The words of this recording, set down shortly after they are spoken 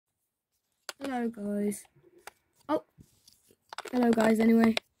Hello guys. Oh, hello guys.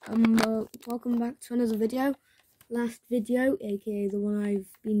 Anyway, welcome back to another video. Last video, aka the one I've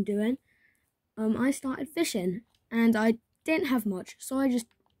been doing. I started fishing and I didn't have much, so I just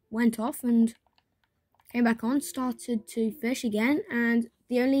went off and came back on, started to fish again, and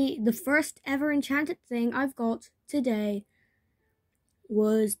the first ever enchanted thing I've got today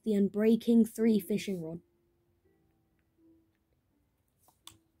was the Unbreaking 3 fishing rod.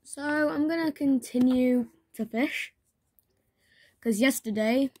 So I'm gonna continue to fish, because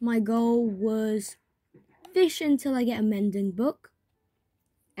yesterday my goal was fish until I get a mending book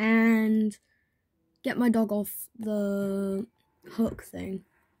and get my dog off the hook thing.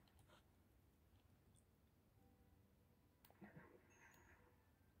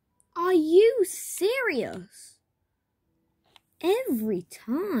 Are you serious? Every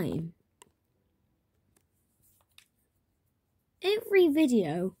time. Every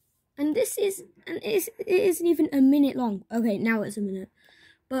video. And it isn't even a minute long. Okay, now it's a minute.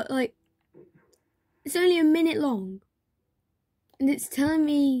 But like, it's only a minute long. And it's telling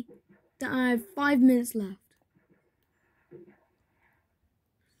me that I have 5 minutes left.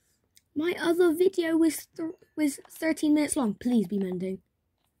 My other video was 13 minutes long. Please be mending.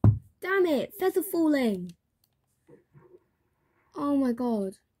 Damn it, feather falling. Oh my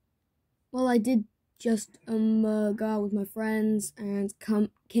god. Well, I did just go out with my friends and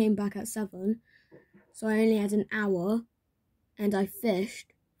came back at 7. So I only had an hour and I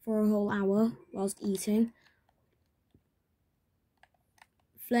fished for a whole hour whilst eating.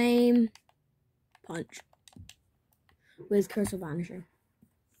 Flame punch with Curse of Vanishing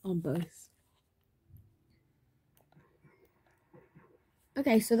on both.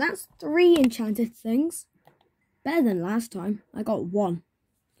 Okay, so that's 3 enchanted things. Better than last time. I got 1.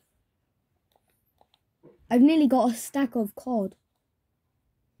 I've nearly got a stack of cod.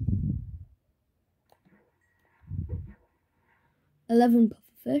 $11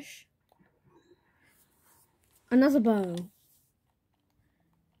 pufferfish. Another bow.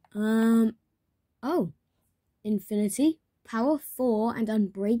 Oh. Infinity, Power 4, and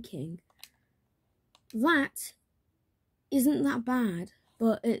Unbreaking. That isn't that bad,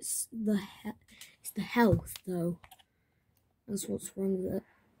 but it's the health though. That's what's wrong with it.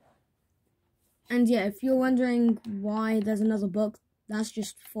 And yeah, if you're wondering why there's another book, that's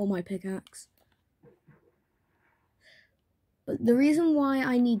just for my pickaxe. But the reason why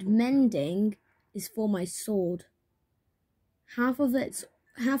I need mending is for my sword. Half of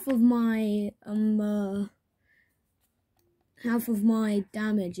my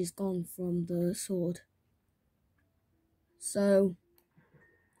damage is gone from the sword. So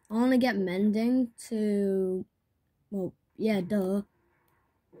I want to get mending to, well, yeah, duh,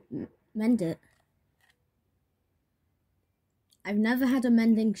 mend it. I've never had a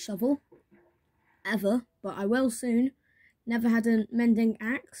mending shovel, ever, but I will soon. Never had a mending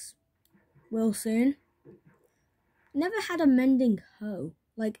axe, will soon. Never had a mending hoe,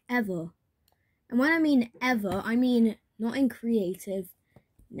 like ever. And when I mean ever, I mean not in creative,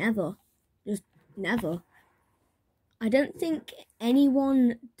 never, just never. I don't think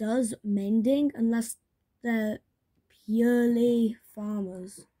anyone does mending unless they're purely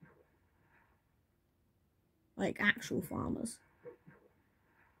farmers. Like actual farmers.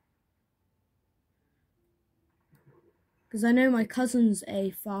 Because I know my cousin's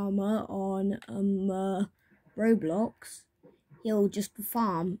a farmer on Roblox. He'll just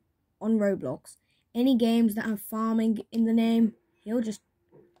farm on Roblox. Any games that have farming in the name, he'll just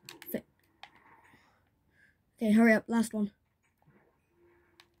Okay, hurry up, last one.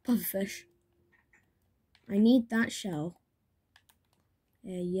 Pufferfish. I need that shell.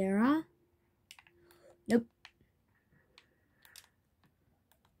 Yeah. Nope.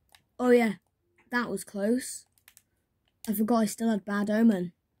 Oh yeah, that was close. I forgot I still had Bad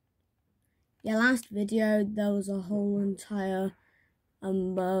Omen. Yeah, last video there was a whole entire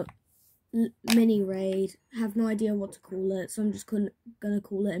mini raid. I have no idea what to call it, so I'm just gonna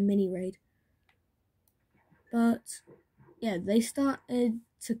call it a mini raid. But yeah, they started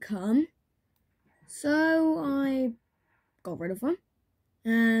to come, so I got rid of them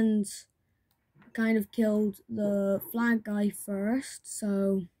and kind of killed the flag guy first,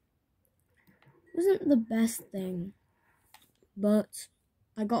 so it wasn't the best thing. But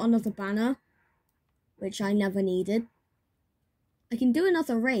I got another banner, which I never needed. I can do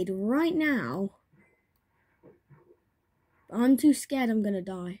another raid right now, but I'm too scared I'm gonna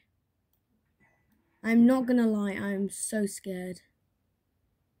die. I'm not gonna lie, I'm so scared.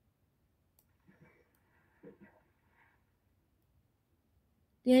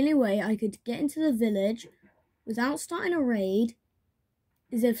 The only way I could get into the village without starting a raid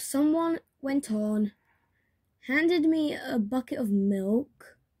is if someone went on, handed me a bucket of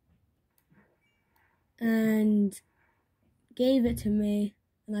milk, and gave it to me,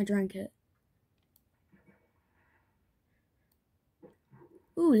 and I drank it.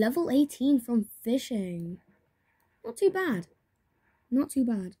 Ooh, level 18 from fishing. Not too bad. Not too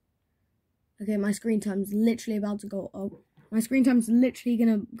bad. Okay, my screen time's literally about to go up. My screen time's literally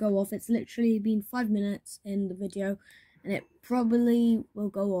gonna go off. It's literally been 5 minutes in the video, and it probably will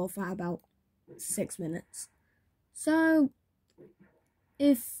go off at about 6 minutes. So,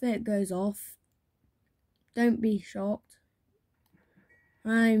 if it goes off, don't be shocked.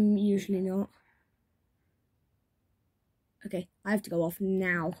 I'm usually not. Okay, I have to go off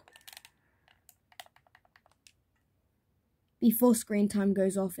now. Before screen time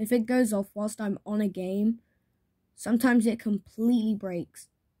goes off. If it goes off whilst I'm on a game, sometimes it completely breaks.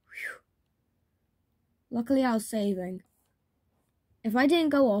 Whew. Luckily I was saving. If I didn't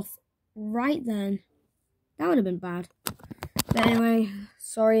go off right then, that would have been bad. But anyway,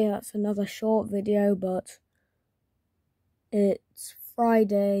 sorry that's another short video, but it's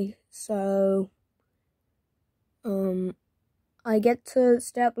Friday, so I get to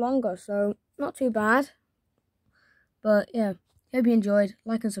stay up longer, so not too bad. But yeah, hope you enjoyed.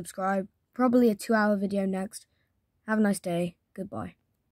 Like and subscribe. Probably a 2-hour video next. Have a nice day. Goodbye.